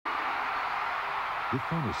the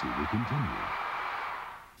fantasy will continue.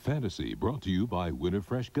 Fantasy brought to you by Winter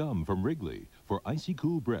Fresh Gum from Wrigley for icy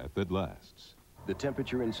cool breath that lasts. The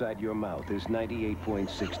temperature inside your mouth is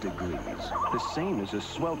 98.6 degrees, the same as a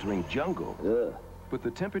sweltering jungle. Ugh. But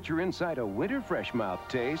the temperature inside a Winter Fresh mouth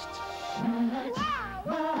tastes...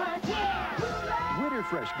 Winter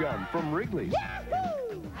Fresh Gum from Wrigley.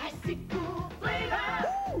 Icy cool flavor,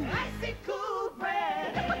 icy cool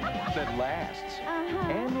bread. That lasts,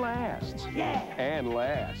 and lasts, and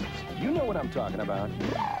lasts. You know what I'm talking about.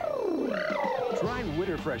 Try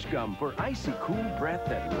Winter Fresh Gum for icy cool breath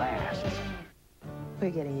that lasts. We're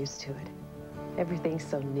getting used to it. Everything's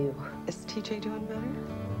so new. Is TJ doing better?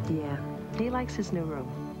 Yeah, he likes his new room,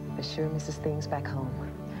 but sure misses things back home.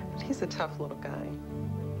 But he's a tough little guy.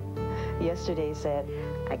 Yesterday he said,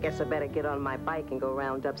 I guess I better get on my bike and go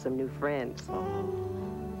round up some new friends. Oh.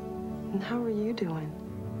 And how are you doing?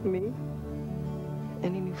 Me?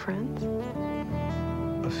 Any new friends?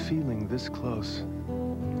 A feeling this close.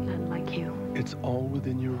 None like you. It's all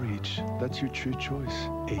within your reach. That's your true choice.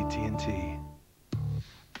 AT&T.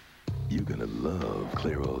 You're gonna love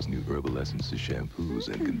Clairol's new herbal essences, shampoos,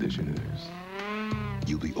 and conditioners.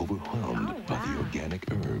 You'll be overwhelmed by the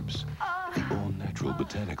organic herbs, the all-natural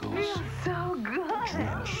botanicals. So good.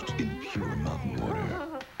 Drenched in pure mountain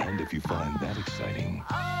water. And if you find that exciting,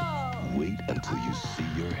 wait until you see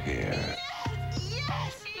your hair.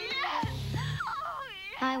 Yes!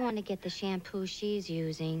 I want to get the shampoo she's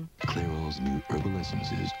using. Clairol's new herbal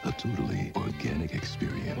essences, a totally organic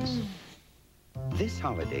experience. This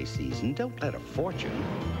holiday season, don't let a fortune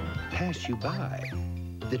pass you by.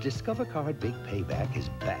 The Discover Card Big Payback is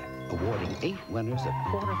back, awarding 8 winners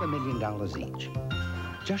 $250,000 each.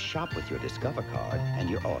 Just shop with your Discover Card, and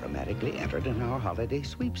you're automatically entered in our holiday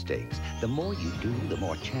sweepstakes. The more you do, the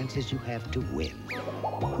more chances you have to win.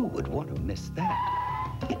 Who would want to miss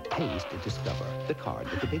that? It pays to Discover, the card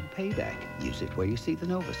with the big payback. Use it where you see the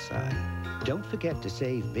Novus sign. Don't forget to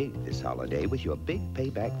save big this holiday with your Big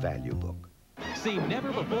Payback Value Book. See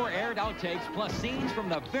never-before-aired outtakes plus scenes from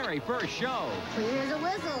the very first show. Here's a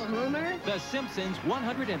whistle, Homer. The Simpsons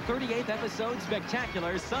 138th episode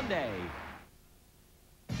spectacular Sunday.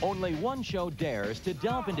 Only one show dares to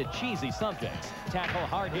delve into cheesy subjects, tackle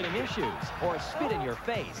hard-hitting issues, or spit in your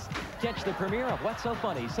face. Catch the premiere of What's So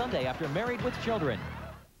Funny Sunday after Married with Children.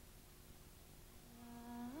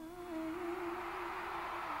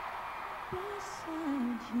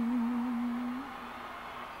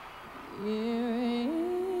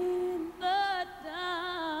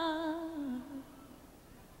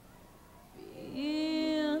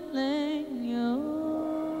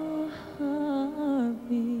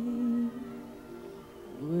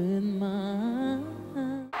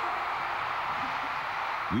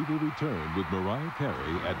 We will return with Mariah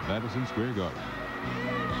Carey at Madison Square Garden.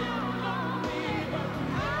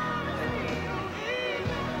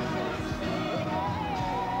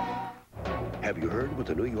 Have you heard what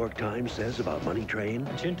the New York Times says about Money Train?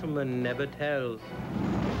 A gentleman never tells.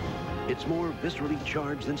 It's more viscerally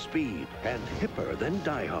charged than Speed and hipper than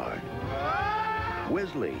Die Hard.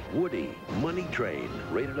 Wesley, Woody, Money Train,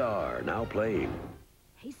 rated R, now playing.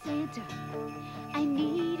 Hey, Santa, I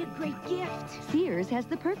need a great gift. Sears has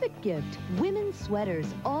the perfect gift. Women's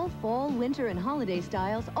sweaters, all fall, winter, and holiday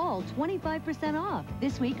styles, all 25% off.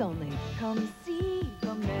 This week only. Come see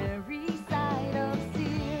the merry side of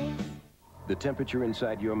Sears. The temperature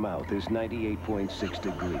inside your mouth is 98.6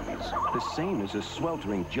 degrees, the same as a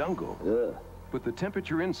sweltering jungle. Ugh. But the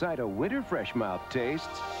temperature inside a Winter Fresh mouth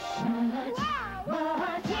tastes...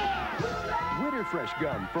 Winter Fresh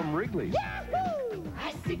Gum from Wrigley.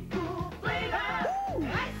 Icy cool flavor,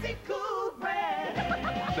 icy cool bread.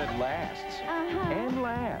 That lasts, and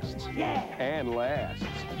lasts, and lasts.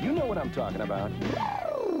 You know what I'm talking about.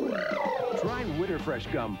 Try Winter Fresh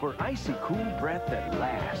Gum for icy cool breath that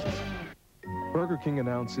lasts. Burger King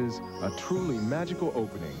announces a truly magical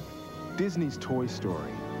opening. Disney's Toy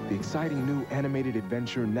Story, the exciting new animated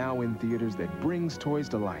adventure now in theaters that brings toys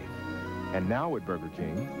to life. And now at Burger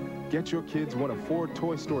King, get your kids one of 4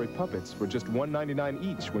 Toy Story puppets for just $1.99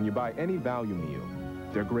 each when you buy any value meal.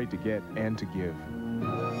 They're great to get and to give.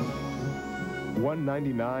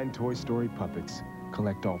 $1.99 Toy Story puppets.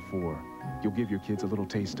 Collect all 4. You'll give your kids a little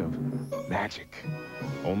taste of magic.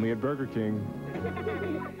 Only at Burger King.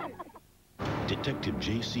 Detective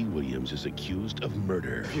J.C. Williams is accused of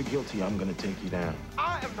murder. If you're guilty, I'm gonna take you down.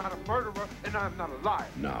 I am not a murderer, and I'm not a liar.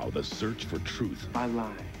 Now, the search for truth. I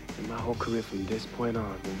lie, and my whole career from this point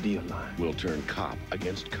on will be a lie. Will turn cop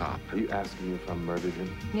against cop. Are you asking me if I murdered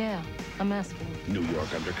him? Yeah, I'm asking. New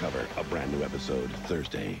York Undercover, a brand new episode,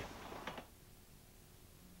 Thursday.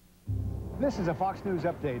 This is a Fox News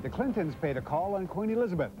update. The Clintons paid a call on Queen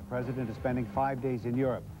Elizabeth. The president is spending 5 days in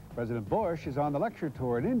Europe. President Bush is on the lecture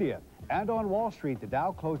tour in India. And on Wall Street, the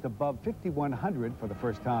Dow closed above 5,100 for the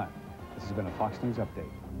first time. This has been a Fox News update.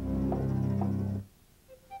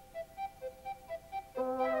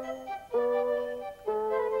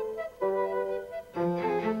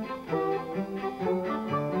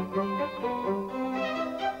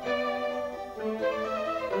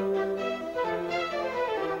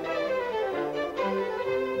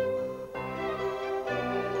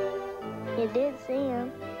 You did see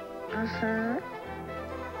him. Uh-huh.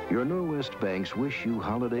 Your Norwest banks wish you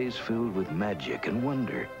holidays filled with magic and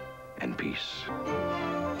wonder and peace.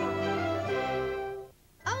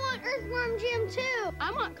 I want Earthworm Jim too.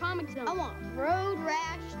 I want Comic Zone. I want Road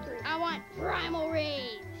Rash 3. I want Primal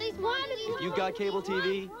Rage. These You've got cable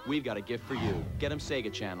TV? We've got a gift for you. Get them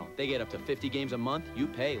Sega Channel. They get up to 50 games a month. You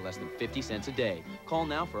pay less than 50 cents a day. Call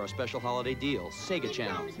now for our special holiday deal. Sega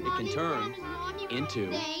Channel. It can turn into...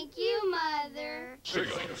 Thank you, Mother.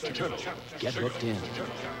 Sega Channel. Get hooked in.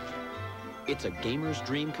 It's a gamer's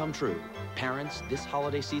dream come true. Parents, this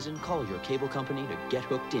holiday season, call your cable company to get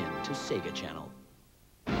hooked in to Sega Channel.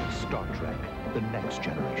 Star Trek, The Next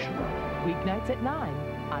Generation. Weeknights at 9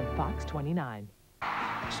 on Fox 29.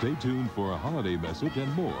 Stay tuned for a holiday message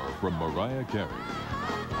and more from Mariah Carey.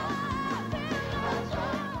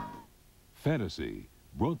 Fantasy,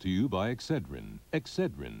 brought to you by Excedrin.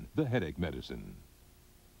 Excedrin, the headache medicine.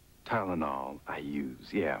 Tylenol I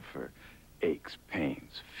use, yeah, for aches,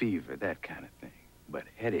 pains, fever, that kind of thing. But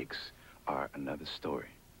headaches are another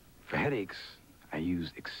story. For headaches, I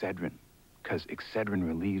use Excedrin, because Excedrin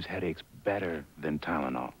relieves headaches better than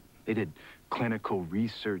Tylenol. They did clinical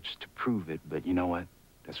research to prove it, but you know what?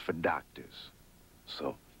 That's for doctors.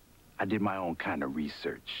 So I did my own kind of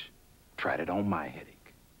research, tried it on my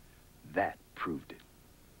headache. That proved it.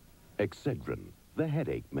 Excedrin, the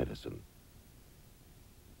headache medicine.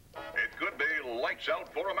 It could be lights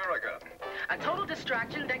out for America. A total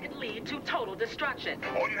distraction that could lead to total destruction.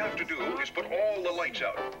 All you have to do is put all the lights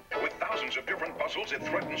out. With thousands of different puzzles, it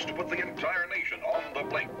threatens to put the entire nation on the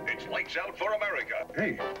blink. It's lights out for America.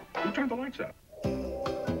 Hey, who turned the lights out?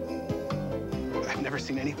 I've never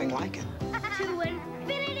seen anything like it. To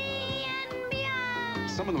infinity and beyond.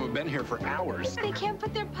 Some of them have been here for hours. They can't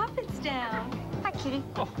put their puppets down. Hi, kitty.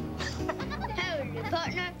 Oh. Howdy,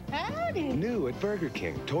 partner. Howdy. New at Burger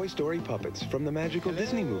King, Toy Story puppets from the magical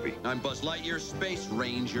Disney movie. I'm Buzz Lightyear's Space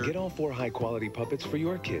Ranger. Get all 4 high-quality puppets for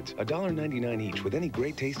your kids. $1.99 each with any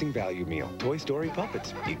great-tasting value meal. Toy Story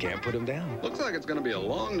puppets. You can't put them down. Looks like it's going to be a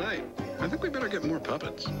long night. I think we better get more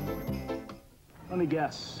puppets. Let me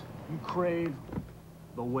guess. You crave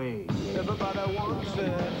the wave. Everybody wants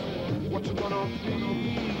it. What you gonna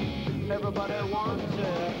be? Everybody wants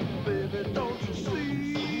it. Baby, don't you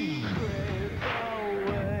see? Crave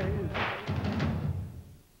the wave.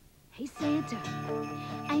 Hey, Santa,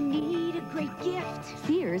 I need a great gift.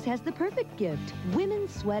 Sears has the perfect gift.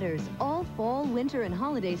 Women's sweaters, all fall, winter, and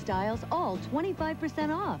holiday styles, all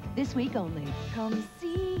 25% off. This week only. Come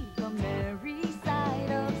see the merry side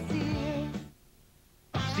of Sears.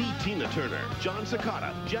 See Tina Turner, John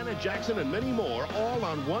Cicada, Janet Jackson, and many more, all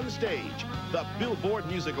on one stage. The Billboard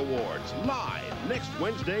Music Awards, live next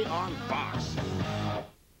Wednesday on Fox.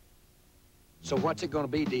 So what's it going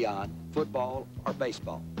to be, Dion? Football or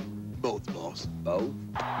baseball? Both, boss. Both?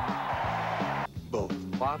 Both.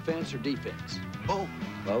 Offense or defense? Both.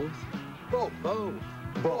 Both? Both. Both.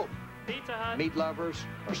 Both. Pizza Hut. Meat lovers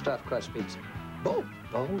or stuffed crust pizza? Both.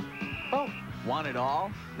 Both? Both. Want it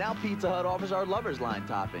all? Now Pizza Hut offers our Lovers Line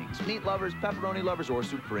toppings. Meat lovers, pepperoni lovers, or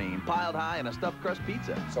supreme. Piled high in a stuffed crust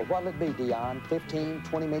pizza. So what'll it be, Dion? 15,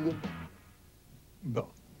 20 million?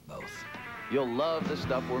 Both. Both. You'll love the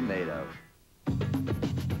stuff we're made of.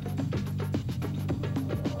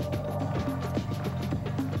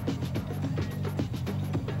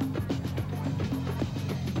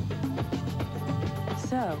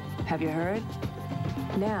 So, have you heard?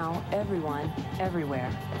 Now, everyone,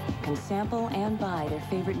 everywhere, can sample and buy their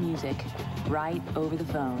favorite music right over the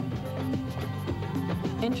phone.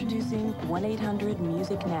 Introducing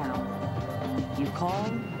 1-800-MUSIC NOW. You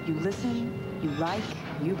call, you listen, you like,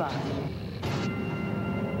 you buy.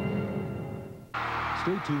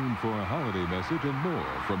 Stay tuned for a holiday message and more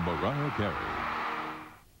from Mariah Carey.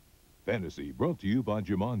 Fantasy, brought to you by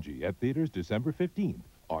Jumanji at theaters December 15th.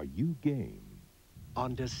 Are you game?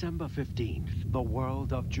 On December 15th, the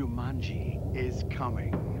world of Jumanji is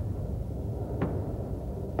coming.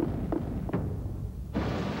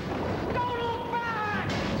 Don't look back!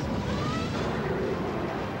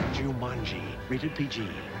 Jumanji, rated PG.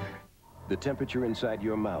 The temperature inside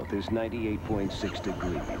your mouth is 98.6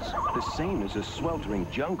 degrees. The same as a sweltering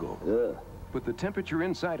jungle. Ugh. But the temperature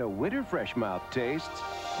inside a Winterfresh mouth tastes...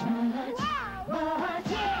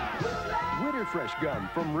 Winterfresh gum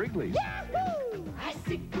from Wrigley's.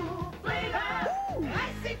 Icy cool flavor,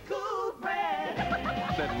 icy cool bread.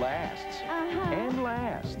 That lasts, and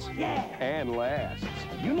lasts, and lasts.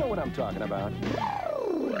 You know what I'm talking about.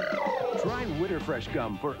 Try Winterfresh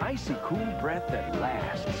gum for icy cool breath that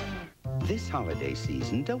lasts. This holiday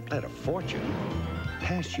season, don't let a fortune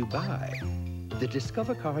pass you by. The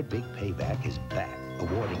Discover Card Big Payback is back,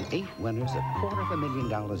 awarding 8 winners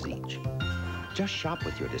 $250,000 each. Just shop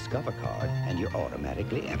with your Discover Card, and you're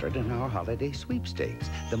automatically entered in our holiday sweepstakes.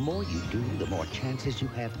 The more you do, the more chances you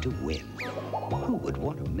have to win. Who would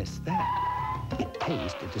want to miss that? It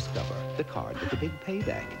pays to Discover, the card with the big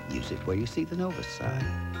payback. Use it where you see the Novus sign.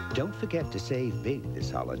 Don't forget to save big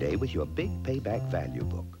this holiday with your Big Payback Value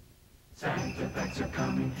Book. Santa bags are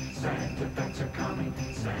coming, Santa bags are coming,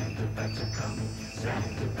 Santa bags are coming,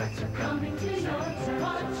 Santa bags are coming to your town.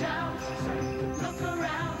 Watch out, look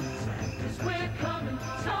around, Santa's we're coming,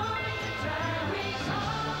 storming to town we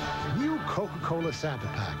come. New Coca-Cola Santa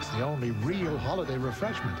Packs, the only real holiday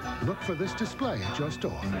refreshment. Look for this display at your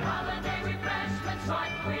store. Holiday refreshments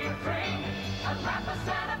like we bring. A proper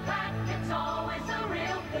Santa pack, it's always a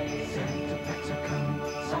real thing. Santa packs are coming,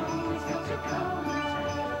 always Coca-Cola.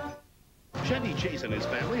 Chevy Chase and his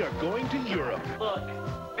family are going to Europe. Look,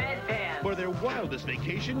 bedpan. For their wildest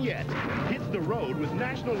vacation yet. Hit the road with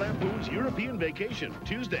National Lampoon's European Vacation,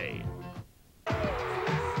 Tuesday.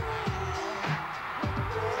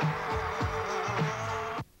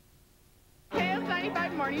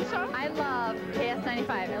 KS95 morning show? I love KS95.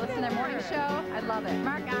 I listen to their morning show. I love it.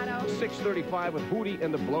 Mark Otto. 6:35 with Hootie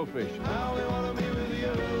and the Blowfish.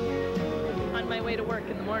 On my way to work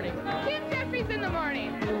in the morning. Kim Jeffries in the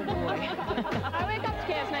morning. Oh, boy. I wake up to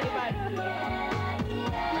KS95.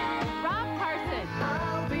 Rob Carson.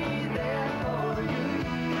 I'll be there for you.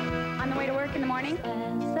 On the way to work in the morning.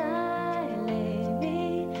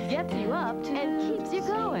 Gets you up and keeps you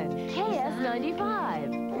going.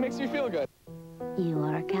 KS95. Makes you feel good. You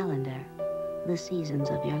are a calendar, the seasons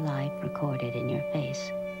of your life recorded in your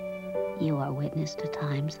face. You are witness to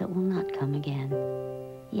times that will not come again.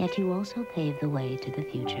 Yet you also pave the way to the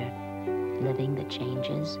future, living the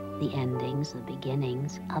changes, the endings, the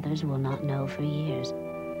beginnings others will not know for years.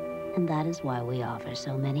 And that is why we offer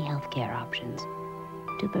so many healthcare options,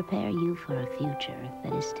 to prepare you for a future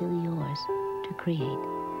that is still yours to create.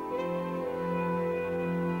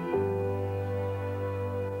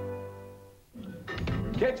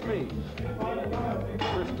 Catch me,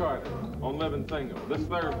 Chris Carter, on Living Single, this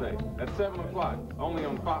Thursday at 7 o'clock, only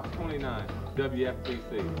on Fox 29,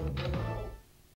 WFTC.